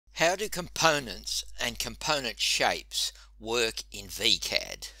How do components and component shapes work in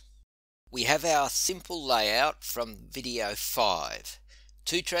VeeCAD? We have our simple layout from video 5.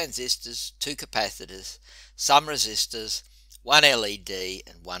 2 transistors, 2 capacitors, some resistors, 1 LED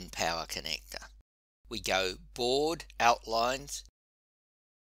and 1 power connector. We go board, outlines,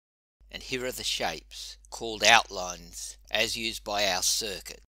 and here are the shapes called outlines as used by our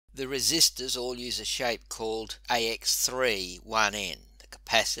circuit. The resistors all use a shape called AX3-1N. The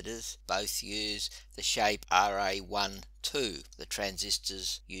capacitors both use the shape RA12. The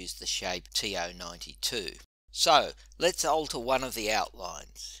transistors use the shape TO92. So let's alter one of the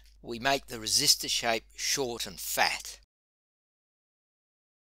outlines. We make the resistor shape short and fat.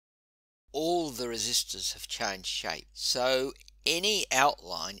 All the resistors have changed shape. So any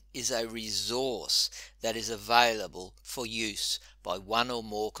outline is a resource that is available for use by one or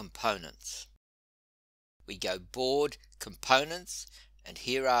more components. We go board, components, and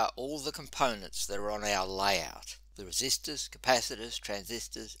here are all the components that are on our layout. The resistors, capacitors,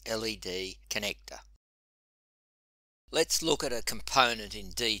 transistors, LED, connector. Let's look at a component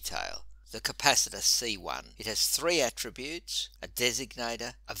in detail. The capacitor C1. It has 3 attributes, a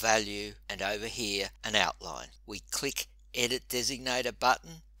designator, a value, and over here an outline. We click Edit Designator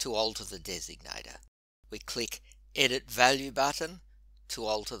button to alter the designator. We click Edit Value button to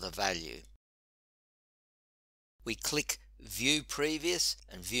alter the value. We click View Previous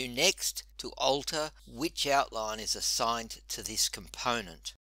and View Next to alter which outline is assigned to this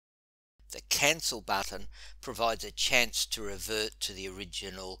component. The Cancel button provides a chance to revert to the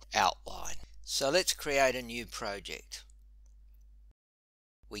original outline. So let's create a new project.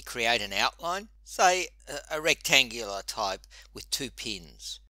 We create an outline, say a rectangular type with 2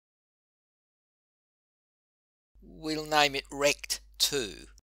 pins. We'll name it Rect2.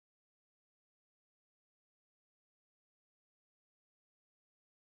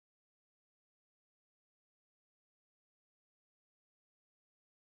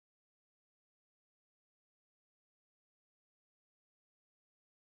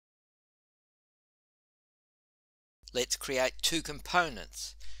 Let's create 2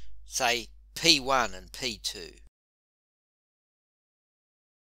 components, say P1 and P2.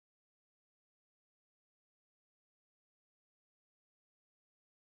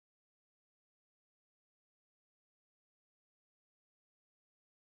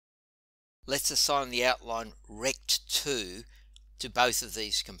 Let's assign the outline Rect2 to both of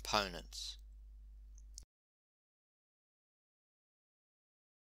these components.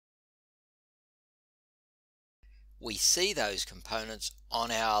 We see those components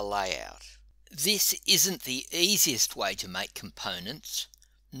on our layout. This isn't the easiest way to make components.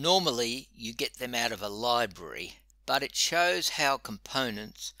 Normally you get them out of a library, but it shows how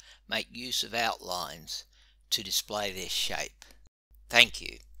components make use of outlines to display their shape. Thank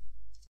you.